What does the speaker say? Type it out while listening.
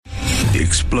The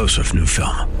explosive new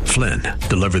film, Flynn,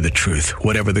 deliver the truth,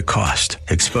 whatever the cost,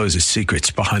 exposes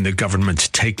secrets behind the government's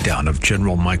takedown of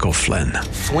General Michael Flynn.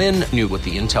 Flynn knew what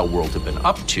the intel world had been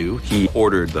up to. He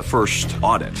ordered the first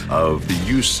audit of the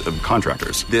use of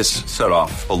contractors. This set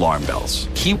off alarm bells.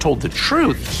 He told the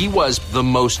truth. He was the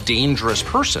most dangerous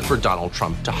person for Donald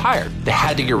Trump to hire. They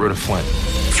had to get rid of Flynn.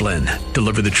 Flynn,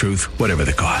 deliver the truth, whatever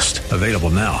the cost. Available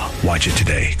now. Watch it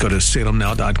today. Go to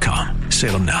salemnow.com.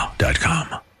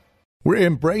 salemnow.com. We're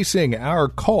embracing our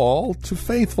call to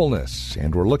faithfulness,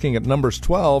 and we're looking at Numbers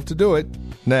 12 to do it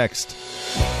next.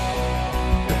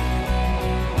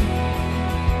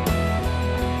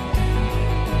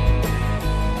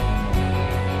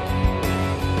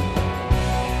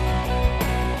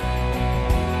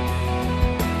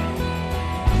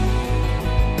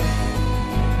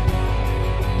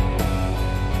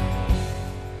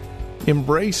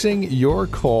 Embracing your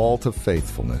call to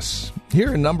faithfulness.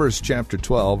 Here in Numbers chapter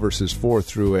 12, verses 4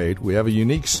 through 8, we have a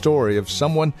unique story of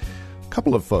a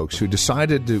couple of folks who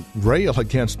decided to rail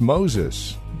against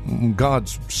Moses,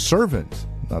 God's servant,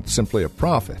 not simply a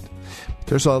prophet.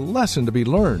 There's a lesson to be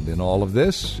learned in all of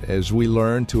this as we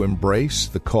learn to embrace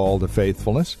the call to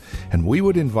faithfulness, and we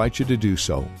would invite you to do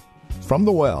so. From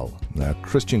the Well, a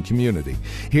Christian community,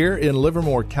 here in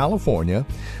Livermore, California.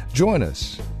 Join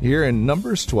us here in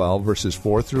Numbers 12, verses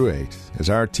 4 through 8, as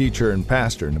our teacher and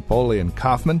pastor, Napoleon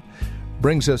Kaufman,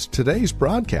 brings us today's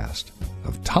broadcast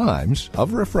of Times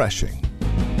of Refreshing.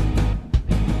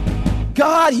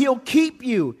 God, He'll keep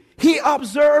you. He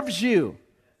observes you.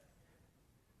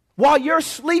 While you're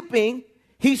sleeping,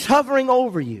 He's hovering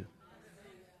over you.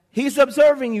 He's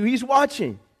observing you. He's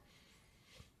watching.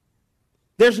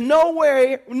 There's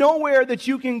nowhere that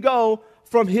you can go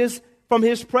from His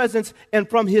presence and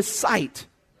from His sight.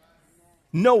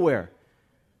 Nowhere.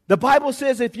 The Bible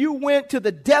says if you went to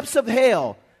the depths of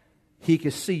hell, He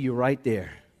could see you right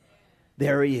there.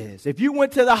 There He is. If you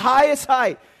went to the highest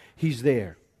height, He's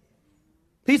there.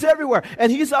 He's everywhere,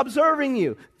 and He's observing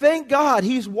you. Thank God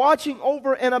He's watching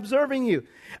over and observing you.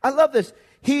 I love this.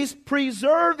 He's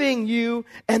preserving you,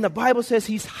 and the Bible says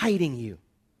He's hiding you.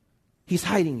 He's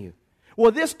hiding you.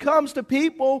 Well, this comes to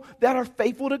people that are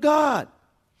faithful to God.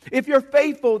 If you're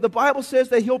faithful, the Bible says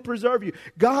that He'll preserve you.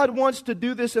 God wants to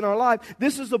do this in our life.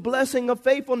 This is the blessing of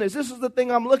faithfulness. This is the thing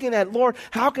I'm looking at. Lord,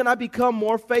 how can I become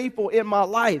more faithful in my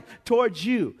life towards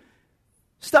you?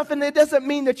 And it doesn't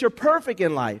mean that you're perfect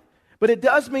in life, but it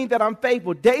does mean that I'm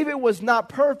faithful. David was not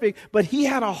perfect, but he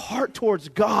had a heart towards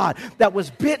God that was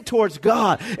bent towards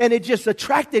God, and it just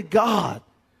attracted God.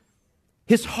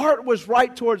 His heart was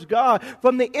right towards God.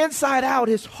 From the inside out,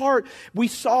 his heart, we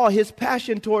saw his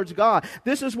passion towards God.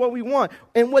 This is what we want.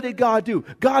 And what did God do?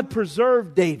 God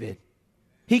preserved David.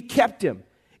 He kept him.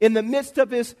 In the midst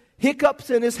of his hiccups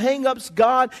and his hang-ups,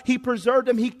 He preserved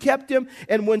him. He kept him.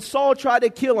 And when Saul tried to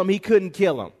kill him, he couldn't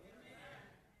kill him.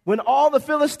 When all the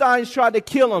Philistines tried to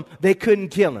kill him, they couldn't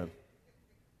kill him.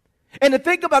 And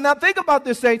think about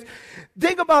this, saints.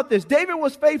 Think about this. David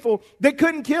was faithful. They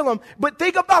couldn't kill him. But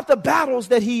think about the battles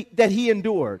that he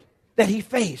endured, that he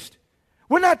faced.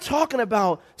 We're not talking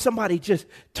about somebody just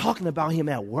talking about him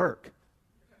at work.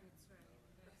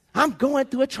 I'm going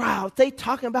through a trial. They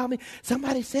talking about me.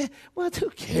 Somebody said, well, who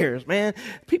cares, man?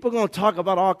 People are going to talk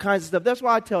about all kinds of stuff. That's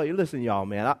why I tell you, listen, y'all,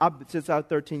 man. Since I was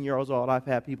 13 years old, I've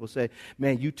had people say,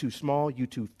 man, you too small, you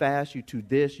too fast, you too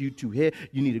this, you too hair.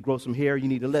 You need to grow some hair. You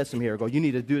need to let some hair go. You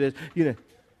need to do this.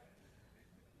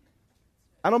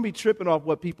 I don't be tripping off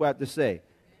what people have to say.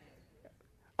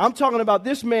 I'm talking about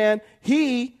this man.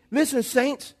 Listen,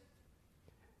 saints,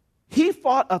 he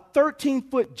fought a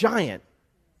 13-foot giant.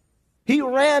 He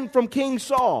ran from King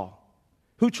Saul,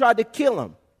 who tried to kill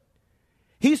him.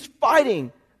 He's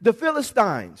fighting the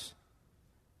Philistines.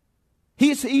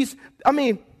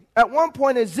 At one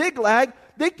point in Ziklag,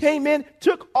 they came in,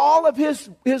 took all of his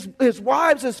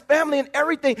wives, his family, and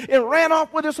everything, and ran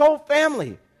off with his whole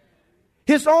family.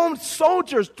 His own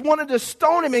soldiers wanted to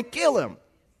stone him and kill him.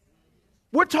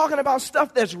 We're talking about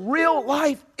stuff that's real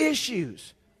life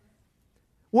issues,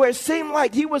 where it seemed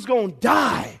like he was going to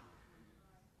die.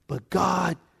 But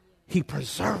God, He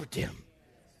preserved him.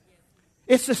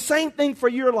 It's the same thing for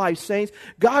your life, saints.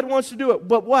 God wants to do it.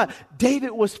 But what?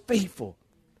 David was faithful.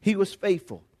 He was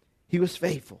faithful. He was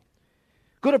faithful.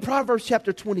 Go to Proverbs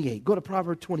chapter 28. Go to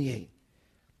Proverbs 28.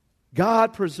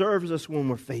 God preserves us when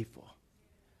we're faithful.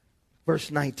 Verse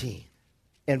 19.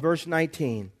 And verse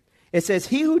 19, it says,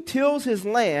 he who tills his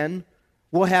land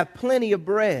will have plenty of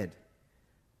bread,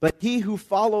 but he who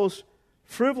follows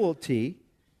frivolity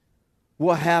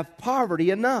will have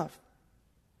poverty enough.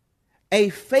 A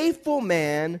faithful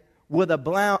man will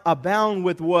abound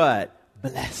with what?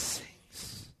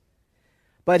 Blessings.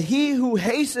 But he who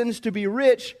hastens to be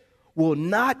rich will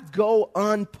not go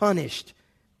unpunished.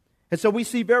 And so we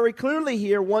see very clearly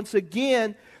here, once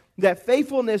again, that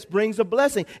faithfulness brings a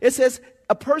blessing. It says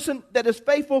a person that is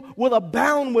faithful will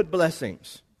abound with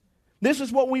blessings. This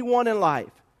is what we want in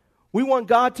life. We want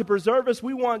God to preserve us.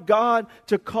 We want God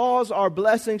to cause our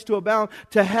blessings to abound,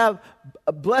 to have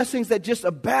blessings that just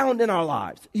abound in our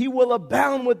lives. He will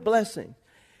abound with blessings.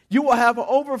 You will have an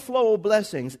overflow of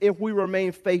blessings if we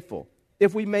remain faithful,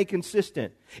 if we remain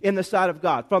consistent in the sight of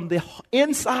God. From the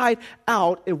inside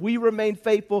out, if we remain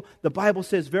faithful, the Bible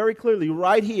says very clearly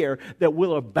right here that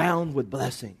we'll abound with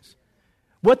blessings.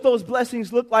 What those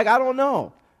blessings look like, I don't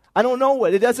know. I don't know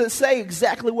what. It doesn't say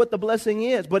exactly what the blessing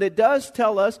is, but it does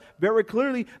tell us very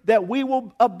clearly that we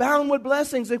will abound with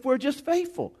blessings if we're just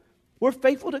faithful. We're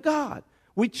faithful to God.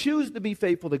 We choose to be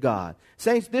faithful to God.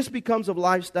 Saints, this becomes a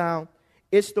lifestyle.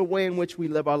 It's the way in which we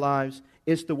live our lives.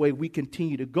 It's the way we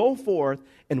continue to go forth,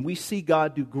 and we see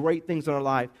God do great things in our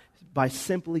life by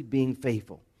simply being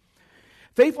faithful.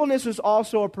 Faithfulness is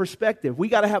also a perspective. We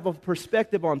got to have a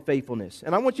perspective on faithfulness.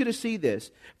 And I want you to see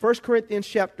this. 1 Corinthians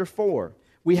chapter 4.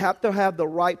 We have to have the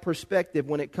right perspective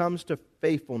when it comes to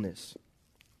faithfulness.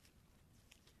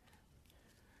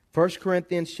 1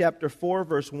 Corinthians chapter 4,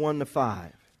 verse 1 to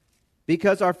 5.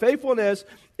 Because our faithfulness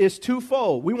is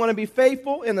twofold. We want to be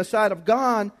faithful in the sight of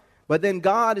God, but then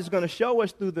God is going to show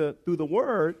us through the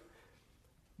Word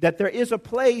that there is a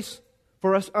place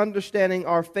for us understanding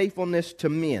our faithfulness to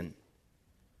men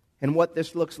and what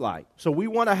this looks like. So we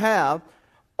want to have,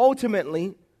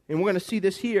 ultimately, and we're going to see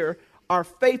this here, our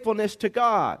faithfulness to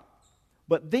God.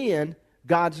 But then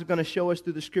God's going to show us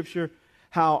through the Scripture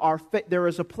how there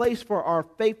is a place for our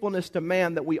faithfulness to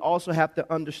man that we also have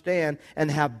to understand and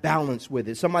have balance with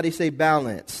it. Somebody say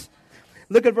balance.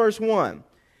 Look at verse 1.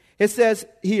 It says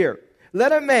here,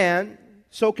 let a man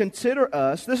so consider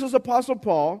us. This is Apostle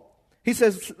Paul. He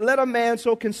says, let a man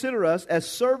so consider us as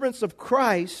servants of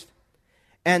Christ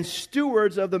and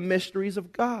stewards of the mysteries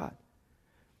of God.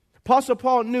 Apostle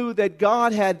Paul knew that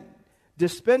God had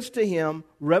dispensed to him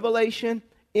revelation,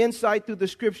 insight through the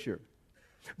Scripture.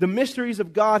 The mysteries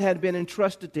of God had been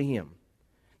entrusted to him.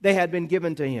 They had been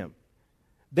given to him.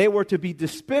 They were to be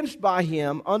dispensed by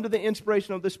him under the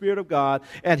inspiration of the Spirit of God,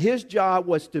 and his job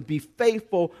was to be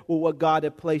faithful with what God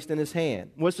had placed in his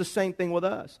hand. Well, it's the same thing with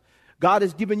us. God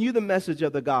has given you the message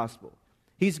of the gospel.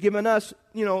 He's given us,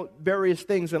 various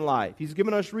things in life. He's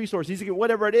given us resources. He's given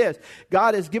whatever it is.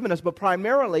 God has given us, but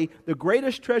primarily the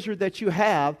greatest treasure that you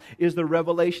have is the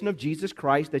revelation of Jesus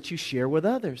Christ that you share with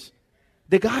others.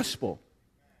 The gospel.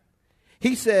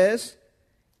 He says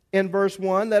in verse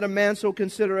 1, let a man so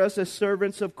consider us as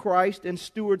servants of Christ and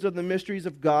stewards of the mysteries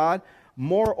of God.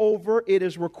 Moreover, it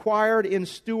is required in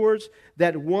stewards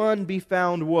that one be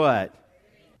found what?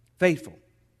 Faithful.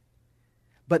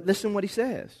 But listen what he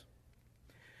says.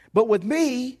 But with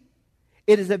me,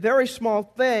 it is a very small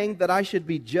thing that I should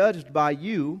be judged by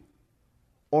you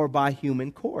or by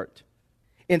human court.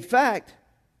 In fact,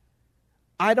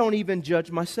 I don't even judge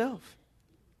myself.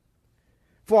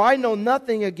 For I know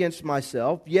nothing against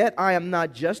myself, yet I am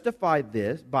not justified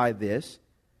by this.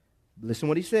 Listen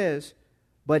what he says.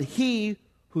 But he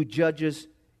who judges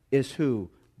is who?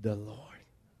 The Lord.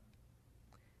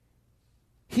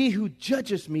 He who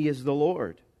judges me is the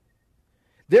Lord.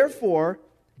 Therefore,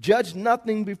 judge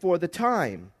nothing before the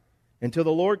time until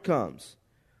the Lord comes,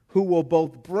 who will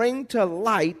both bring to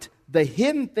light the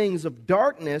hidden things of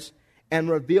darkness and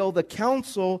reveal the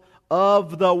counsel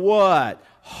of the what?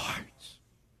 Hearts.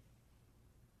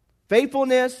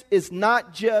 Faithfulness is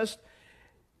not just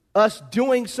us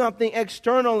doing something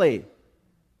externally.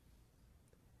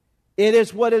 It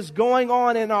is what is going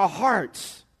on in our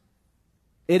hearts.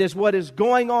 It is what is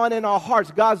going on in our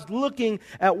hearts. God's looking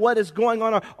at what is going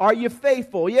on. Are you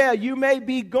faithful? Yeah, you may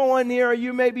be going here,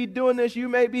 you may be doing this,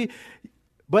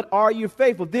 but are you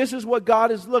faithful? This is what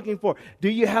God is looking for. Do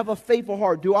you have a faithful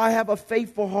heart? Do I have a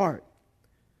faithful heart?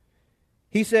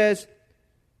 He says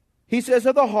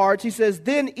of the hearts, he says,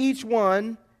 then each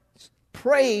one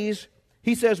praise,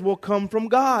 he says, will come from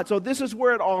God. So this is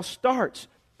where it all starts.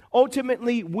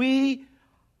 Ultimately, we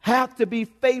have to be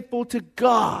faithful to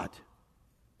God.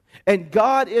 And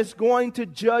God is going to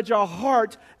judge our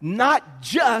heart, not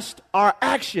just our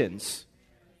actions.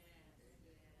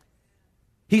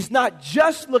 He's not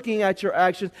just looking at your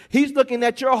actions. He's looking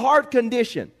at your heart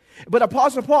condition. But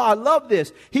Apostle Paul, I love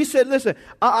this. He said, listen,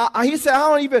 he said,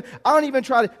 I don't even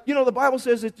try to, the Bible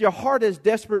says that your heart is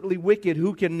desperately wicked.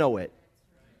 Who can know it?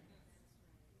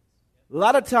 A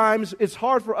lot of times it's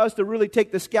hard for us to really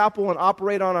take the scalpel and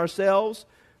operate on ourselves.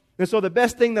 And so the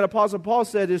best thing that Apostle Paul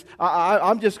said is,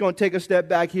 I'm just going to take a step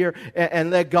back here and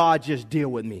let God just deal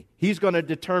with me. He's going to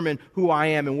determine who I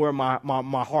am and where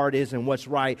my heart is and what's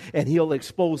right, and He'll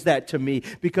expose that to me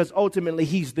because ultimately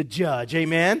He's the judge.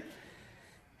 Amen?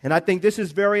 And I think this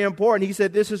is very important. He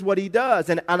said this is what He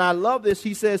does. And I love this.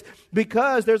 He says,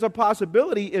 because there's a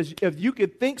possibility is if you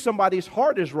could think somebody's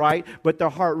heart is right, but their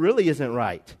heart really isn't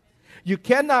right. You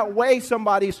cannot weigh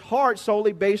somebody's heart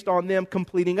solely based on them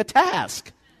completing a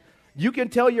task. You can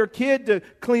tell your kid to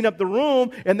clean up the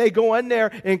room and they go in there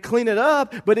and clean it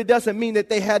up, but it doesn't mean that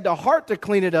they had the heart to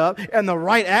clean it up and the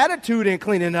right attitude in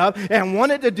cleaning up and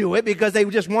wanted to do it because they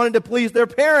just wanted to please their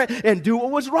parent and do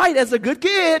what was right as a good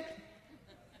kid.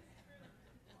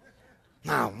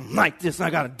 I don't like this. I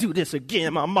got to do this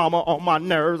again. My mama on my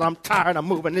nerves. I'm tired of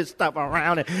moving this stuff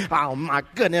around. And, oh, my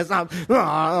goodness.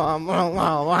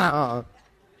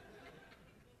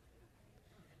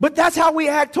 But that's how we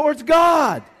act towards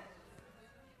God.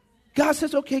 God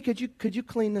says, okay, could you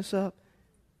clean this up?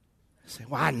 I say,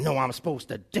 well, I know I'm supposed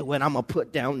to do it. I'm going to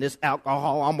put down this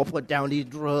alcohol. I'm going to put down these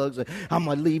drugs. I'm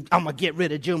going to get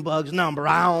rid of Junebug's number.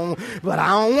 I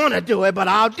don't want to do it, but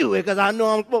I'll do it because I know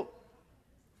I'm supposed.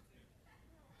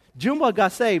 Junebug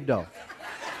got saved, though.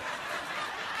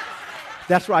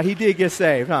 That's right, he did get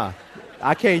saved, huh?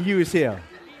 I can't use him.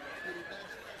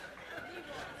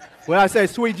 What I say,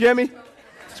 Sweet Jimmy?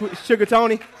 Sugar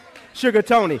Tony? Sugar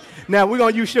Tony. Now, we're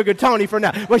going to use Sugar Tony for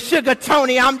now. Well, Sugar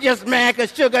Tony, I'm just mad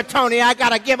because Sugar Tony, I got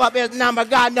to give up his number.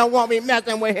 God don't want me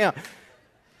messing with him.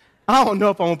 I don't know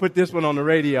if I'm going to put this one on the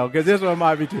radio because this one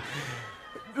might be too.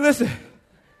 Listen,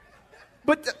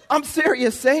 but I'm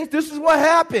serious, saints. This is what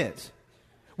happens.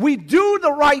 We do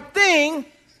the right thing,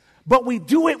 but we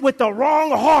do it with the wrong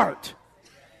heart.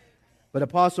 But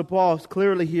Apostle Paul is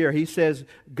clearly here. He says,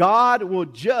 God will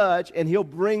judge and He'll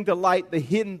bring to light the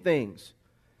hidden things.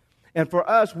 And for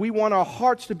us, we want our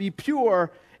hearts to be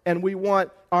pure and we want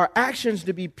our actions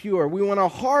to be pure. We want our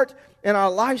heart and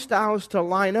our lifestyles to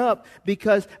line up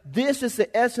because this is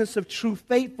the essence of true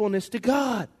faithfulness to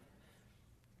God.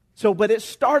 So, but it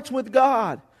starts with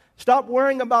God. Stop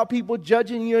worrying about people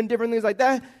judging you and different things like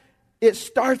that. It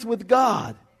starts with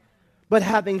God. But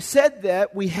having said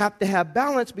that, we have to have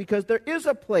balance because there is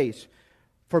a place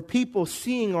for people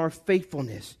seeing our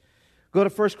faithfulness. Go to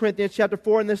 1 Corinthians chapter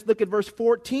 4 and let's look at verse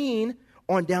 14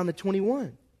 on down to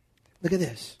 21. Look at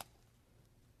this.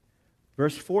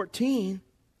 Verse 14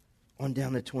 on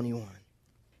down to 21.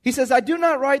 He says, I do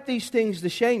not write these things to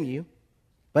shame you,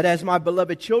 but as my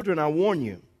beloved children, I warn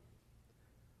you.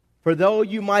 For though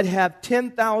you might have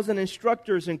 10,000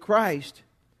 instructors in Christ,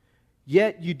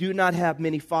 yet you do not have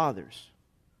many fathers.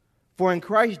 For in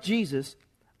Christ Jesus,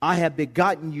 I have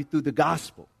begotten you through the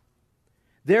gospel.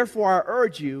 Therefore, I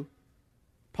urge you,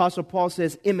 Apostle Paul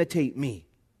says, imitate me.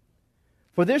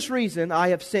 For this reason, I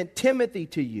have sent Timothy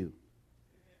to you,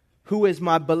 who is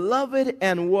my beloved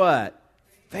and what?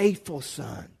 Faithful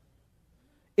son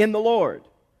in the Lord,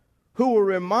 who will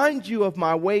remind you of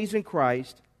my ways in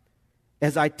Christ,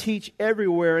 as I teach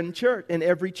everywhere in church, in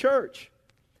every church.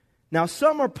 Now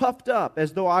some are puffed up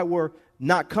as though I were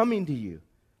not coming to you,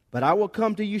 but I will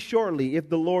come to you shortly if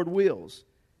the Lord wills.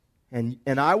 And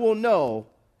I will know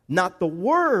not the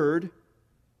word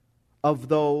of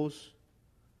those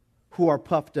who are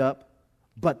puffed up,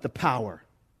 but the power.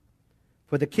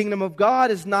 For the kingdom of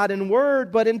God is not in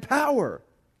word, but in power.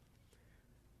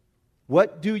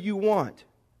 What do you want?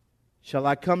 Shall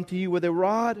I come to you with a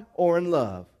rod or in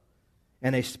love?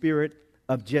 And a spirit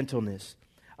of gentleness.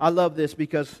 I love this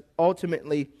because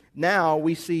ultimately now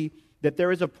we see that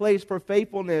there is a place for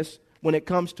faithfulness when it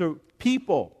comes to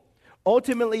people.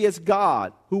 Ultimately it's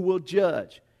God who will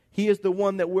judge. He is the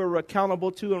one that we're accountable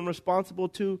to and responsible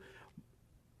to,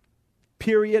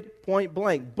 period, point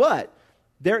blank. But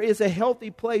there is a healthy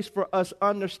place for us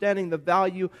understanding the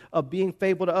value of being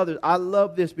faithful to others. I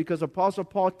love this because Apostle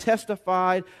Paul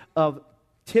testified of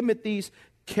Timothy's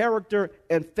character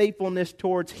and faithfulness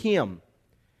towards him.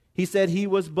 He said he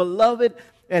was beloved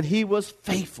and he was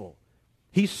faithful.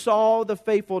 He saw the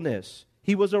faithfulness.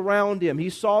 He was around him.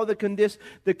 He saw the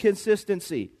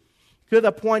consistency. To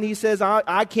the point he says,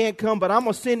 I can't come, but I'm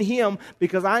going to send him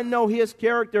because I know his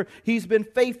character. He's been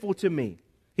faithful to me.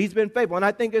 He's been faithful. And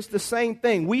I think it's the same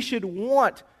thing. We should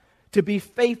want to be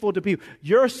faithful to people.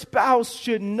 Your spouse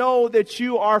should know that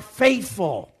you are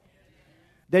faithful.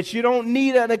 That you don't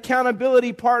need an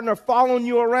accountability partner following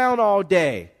you around all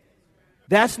day.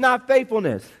 That's not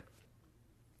faithfulness.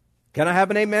 Can I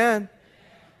have an amen?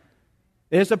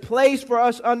 There's a place for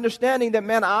us understanding that,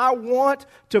 man, I want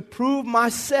to prove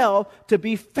myself to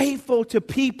be faithful to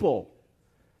people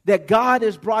that God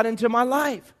has brought into my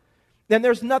life. then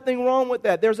there's nothing wrong with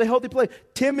that. There's a healthy place.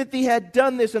 Timothy had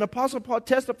done this, and Apostle Paul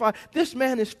testified, this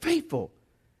man is faithful.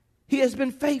 He has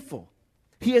been faithful.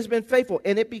 He has been faithful,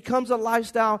 and it becomes a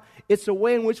lifestyle. It's a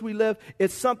way in which we live.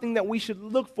 It's something that we should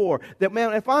look for. That,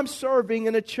 man, if I'm serving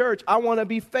in a church, I want to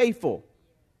be faithful.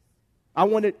 I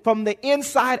want it from the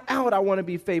inside out. I want to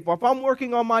be faithful. If I'm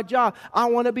working on my job, I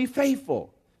want to be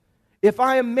faithful. If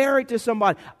I am married to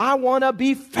somebody, I want to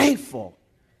be faithful.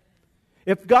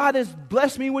 If God has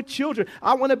blessed me with children,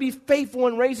 I want to be faithful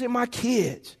in raising my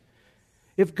kids.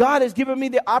 If God has given me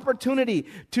the opportunity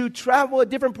to travel at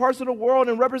different parts of the world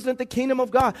and represent the kingdom of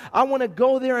God, I want to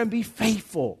go there and be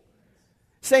faithful.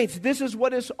 Saints, this is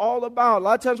what it's all about. A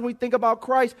lot of times when we think about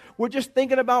Christ, we're just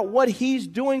thinking about what He's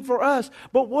doing for us.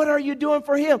 But what are you doing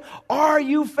for Him? Are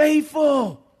you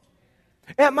faithful?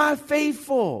 Am I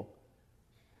faithful?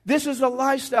 This is a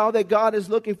lifestyle that God is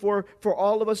looking for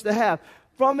all of us to have.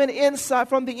 From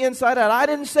the inside out. I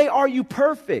didn't say, are you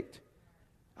perfect?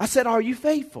 I said, are you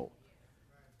faithful?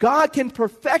 God can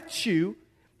perfect you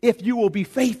if you will be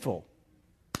faithful.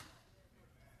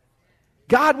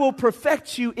 God will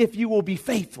perfect you if you will be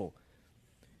faithful.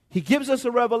 He gives us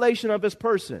a revelation of His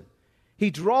person.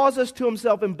 He draws us to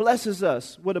Himself and blesses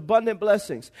us with abundant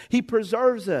blessings. He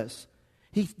preserves us.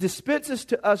 He dispenses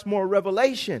to us more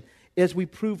revelation as we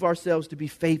prove ourselves to be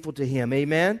faithful to Him.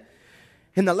 Amen?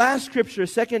 In the last scripture,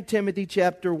 2 Timothy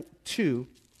chapter 2,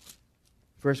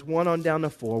 verse 1 on down to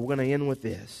 4, we're going to end with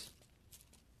this.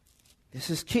 This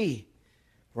is key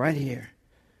right here.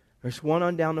 Verse 1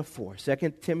 on down to 4. 2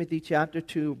 Timothy chapter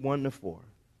 2, 1 to 4.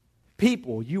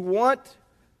 People, you want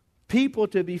people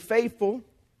to be faithful.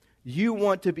 You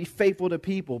want to be faithful to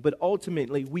people. But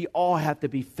ultimately, we all have to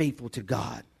be faithful to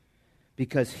God,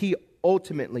 because He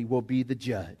ultimately will be the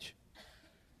judge.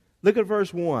 Look at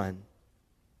verse 1.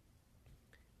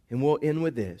 And we'll end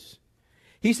with this.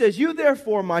 He says, you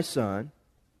therefore, my son,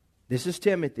 this is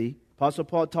Timothy, Apostle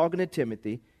Paul talking to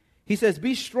Timothy. He says,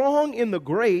 be strong in the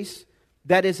grace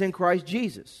that is in Christ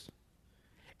Jesus.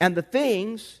 And the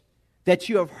things that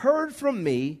you have heard from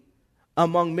me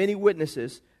among many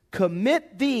witnesses,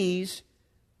 commit these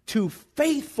to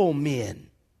faithful men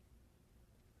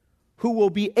who will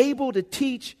be able to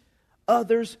teach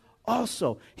others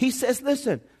also. He says,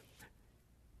 listen,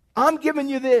 I'm giving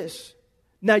you this.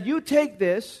 Now you take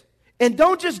this and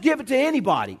don't just give it to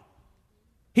anybody.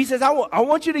 He says, I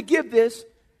want you to give this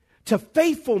to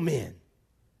faithful men.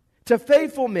 To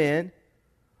faithful men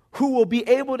who will be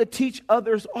able to teach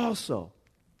others also.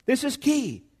 This is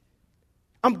key.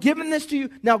 I'm giving this to you.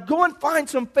 Now go and find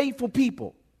some faithful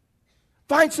people.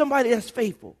 Find somebody that's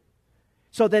faithful,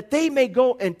 so that they may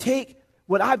go and take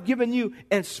what I've given you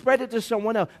and spread it to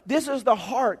someone else. This is the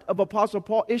heart of Apostle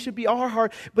Paul. It should be our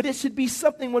heart, but it should be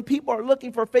something when people are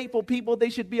looking for faithful people, they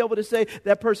should be able to say,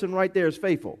 that person right there is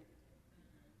faithful.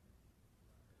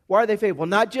 Why are they faithful?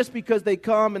 Not just because they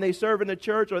come and they serve in the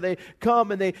church, or they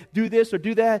come and they do this or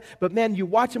do that, but man, you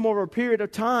watch them over a period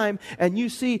of time and you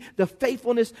see the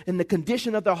faithfulness and the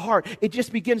condition of their heart. It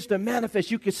just begins to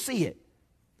manifest. You can see it.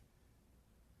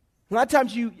 A lot of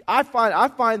times I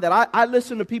find that I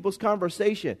listen to people's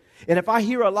conversation, and if I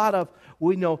hear a lot of,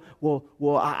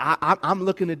 I'm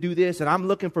looking to do this, and I'm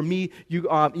looking for me,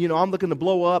 I'm looking to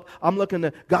blow up, I'm looking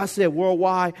to, God said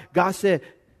worldwide, God said,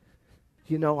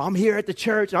 I'm here at the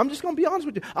church. I'm just going to be honest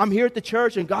with you. I'm here at the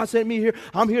church, and God sent me here.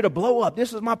 I'm here to blow up.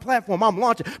 This is my platform. I'm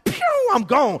launching. Pew, I'm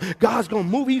gone. God's going to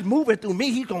move. He's moving through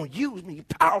me. He's going to use me.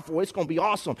 Powerful. It's going to be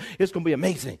awesome. It's going to be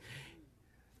amazing.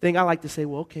 Thing I like to say,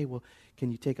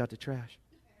 can you take out the trash?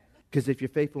 Because if you're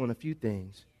faithful in a few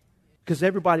things, because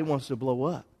everybody wants to blow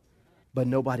up, but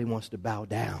nobody wants to bow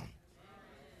down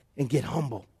and get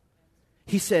humble.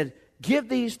 He said, give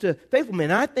these to faithful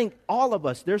men. And I think all of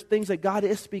us, there's things that God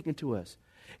is speaking to us.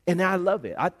 And I love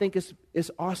it. I think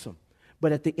it's awesome.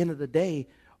 But at the end of the day,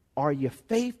 are you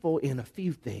faithful in a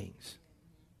few things?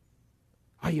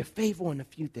 Are you faithful in a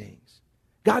few things?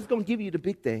 God's going to give you the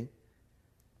big thing.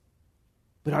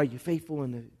 But are you faithful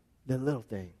in the little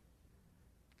thing?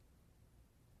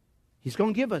 He's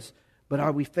going to give us, but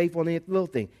are we faithful in the little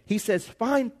thing? He says,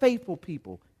 find faithful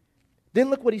people.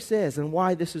 Then look what he says and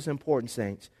why this is important,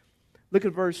 saints. Look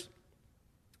at verse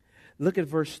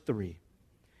 3.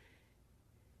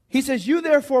 He says, you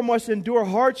therefore must endure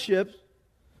hardships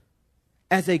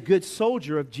as a good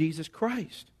soldier of Jesus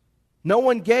Christ. No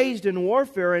one engaged in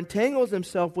warfare entangles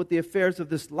himself with the affairs of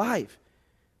this life,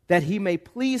 that he may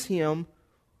please him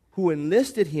who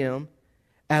enlisted him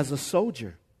as a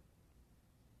soldier.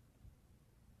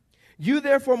 You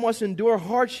therefore must endure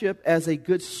hardship as a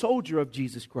good soldier of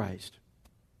Jesus Christ.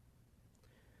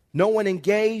 No one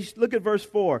engaged, look at verse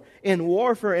 4, in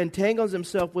warfare entangles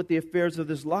himself with the affairs of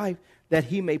this life, that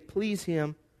he may please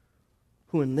him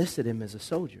who enlisted him as a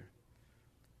soldier.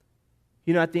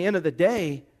 You know, at the end of the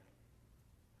day,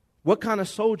 what kind of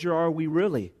soldier are we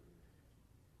really?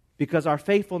 Because our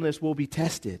faithfulness will be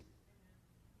tested.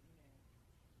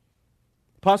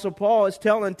 Apostle Paul is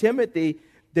telling Timothy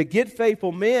to get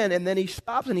faithful men, and then he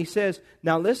stops and he says,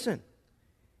 now listen.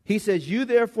 He says, you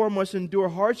therefore must endure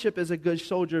hardship as a good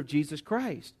soldier of Jesus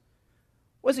Christ.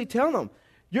 What's he telling them?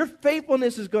 Your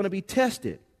faithfulness is going to be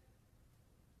tested.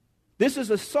 This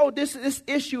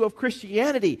issue of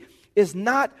Christianity is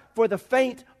not for the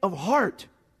faint of heart.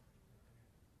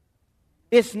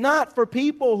 It's not for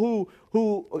people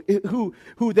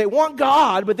who they want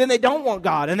God, but then they don't want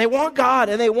God, and they want God,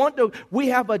 and they want to. We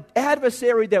have an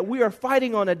adversary that we are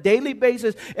fighting on a daily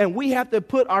basis, and we have to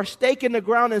put our stake in the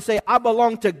ground and say, I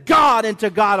belong to God and to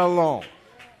God alone.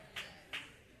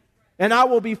 And I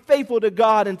will be faithful to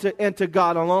God and to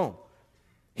God alone.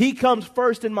 He comes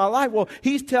first in my life. Well,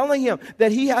 he's telling him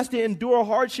that he has to endure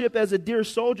hardship as a dear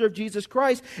soldier of Jesus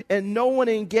Christ, and no one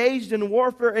engaged in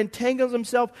warfare entangles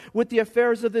himself with the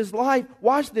affairs of this life.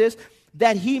 Watch this,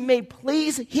 that he may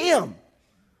please him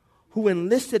who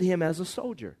enlisted him as a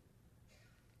soldier.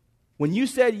 When you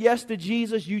said yes to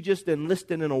Jesus, you just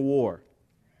enlisted in a war.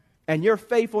 And your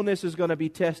faithfulness is going to be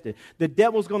tested. The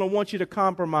devil's going to want you to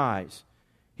compromise.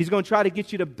 He's going to try to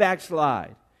get you to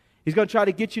backslide. He's going to try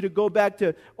to get you to go back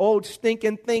to old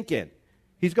stinking thinking.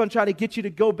 He's going to try to get you to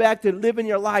go back to living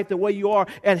your life the way you are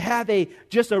and have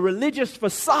just a religious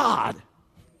facade,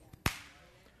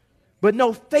 but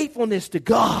no faithfulness to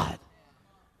God.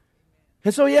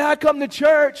 And so, I come to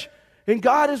church and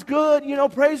God is good,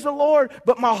 praise the Lord,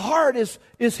 but my heart is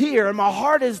here and my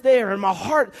heart is there and my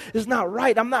heart is not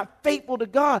right. I'm not faithful to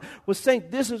God. Well, saint,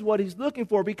 this is what he's looking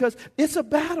for, because it's a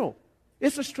battle.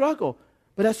 It's a struggle.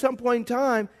 But at some point in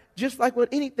time, just like with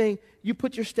anything, you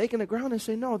put your stake in the ground and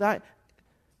say, no,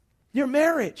 your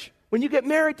marriage. When you get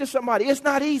married to somebody, it's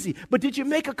not easy. But did you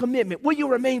make a commitment? Will you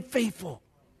remain faithful?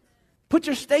 Put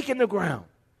your stake in the ground.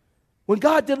 When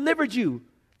God delivered you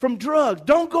from drugs,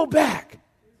 don't go back.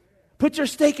 Put your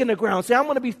stake in the ground. Say, I'm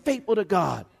going to be faithful to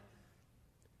God.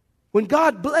 When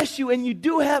God bless you and you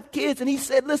do have kids and he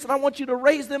said, listen, I want you to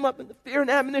raise them up in the fear and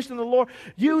admonition of the Lord.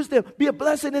 Use them. Be a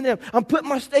blessing in them. I'm putting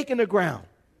my stake in the ground.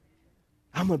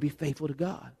 I'm going to be faithful to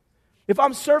God. If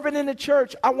I'm serving in the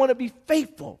church, I want to be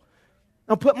faithful.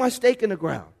 I'll put my stake in the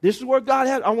ground. This is where God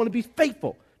has. I want to be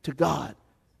faithful to God.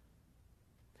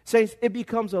 Saints, it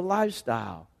becomes a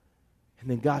lifestyle. And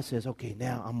then God says, okay,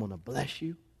 now I'm going to bless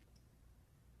you.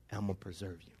 And I'm going to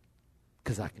preserve you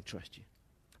because I can trust you.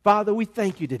 Father, we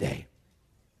thank you today.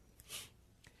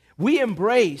 We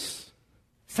embrace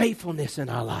faithfulness in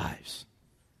our lives.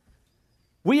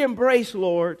 We embrace,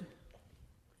 Lord,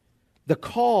 the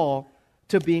call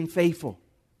to being faithful.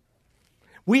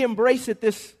 We embrace it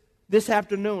this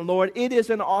afternoon, Lord. It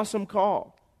is an awesome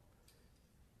call.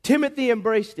 Timothy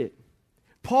embraced it.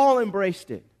 Paul embraced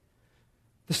it.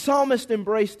 The psalmist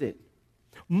embraced it.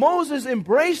 Moses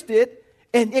embraced it,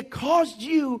 and it caused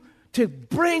you to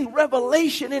bring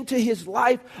revelation into his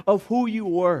life of who you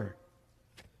were.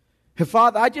 And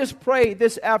Father, I just pray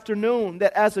this afternoon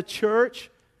that as a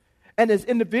church and as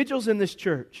individuals in this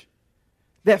church,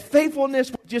 that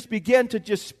faithfulness would just begin to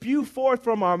just spew forth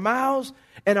from our mouths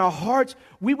and our hearts.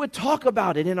 We would talk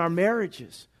about it in our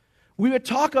marriages. We would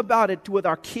talk about it with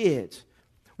our kids.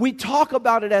 We talk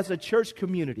about it as a church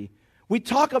community. We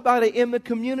talk about it in the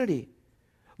community.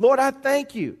 Lord, I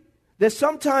thank you that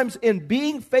sometimes in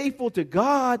being faithful to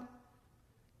God,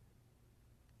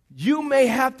 you may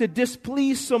have to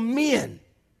displease some men.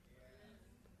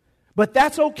 But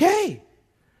that's okay,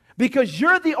 because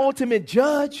you're the ultimate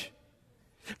judge.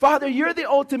 Father, you're the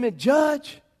ultimate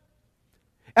judge.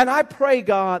 And I pray,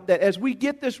 God, that as we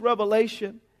get this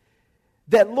revelation,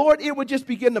 that, Lord, it would just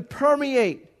begin to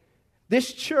permeate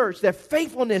this church, that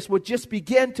faithfulness would just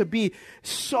begin to be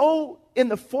so in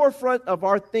the forefront of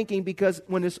our thinking, because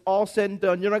when it's all said and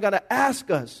done, you're not going to ask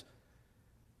us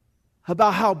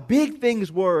about how big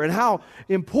things were and how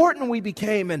important we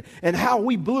became and how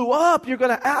we blew up. You're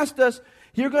going to ask us,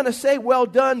 you're going to say, well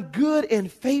done, good and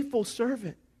faithful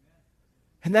servant.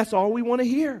 And that's all we want to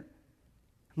hear.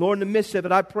 Lord, in the midst of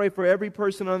it, I pray for every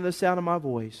person under the sound of my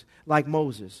voice, like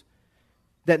Moses,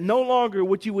 that no longer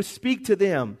would you speak to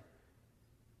them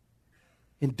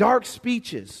in dark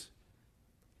speeches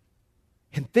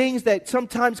and things that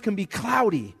sometimes can be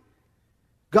cloudy.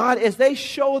 God, as they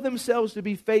show themselves to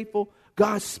be faithful,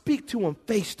 God, speak to them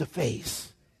face to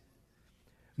face.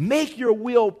 Make your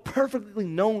will perfectly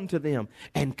known to them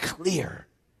and clear,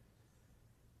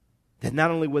 that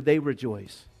not only would they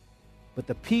rejoice, but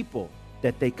the people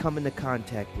that they come into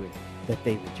contact with, that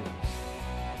they rejoice.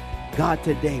 God,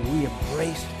 today we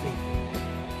embrace faith.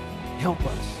 Help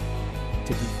us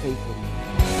to be faithful to you.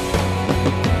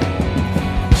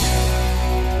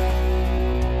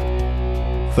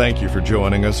 Thank you for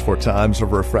joining us for Times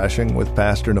of Refreshing with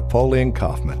Pastor Napoleon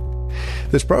Kaufman.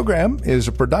 This program is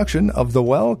a production of the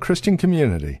Well Christian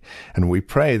Community, and we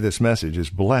pray this message has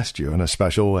blessed you in a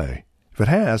special way. If it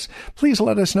has, please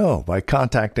let us know by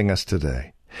contacting us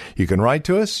today. You can write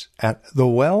to us at the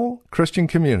Well Christian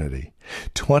Community,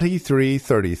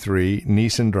 2333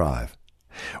 Neeson Drive.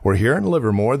 We're here in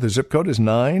Livermore. The zip code is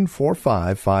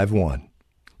 94551.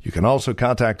 You can also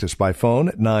contact us by phone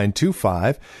at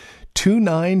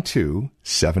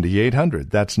 925-292-7800.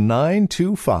 That's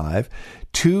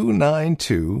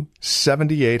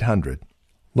 925-292-7800.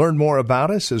 Learn more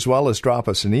about us as well as drop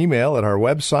us an email at our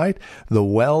website,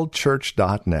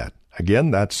 thewellchurch.net.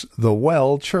 Again, that's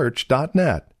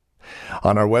thewellchurch.net.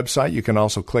 On our website, you can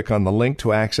also click on the link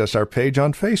to access our page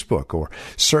on Facebook or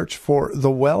search for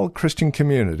The Well Christian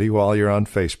Community while you're on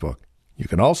Facebook. You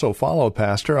can also follow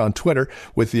Pastor on Twitter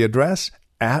with the address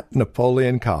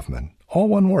 @Napoleon Kaufman, all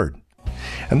one word.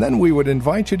 And then we would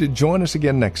invite you to join us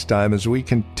again next time as we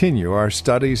continue our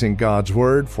studies in God's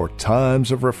Word for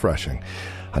times of refreshing.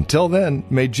 Until then,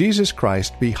 may Jesus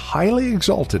Christ be highly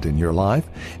exalted in your life,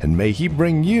 and may He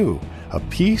bring you a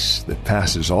peace that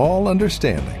passes all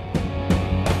understanding.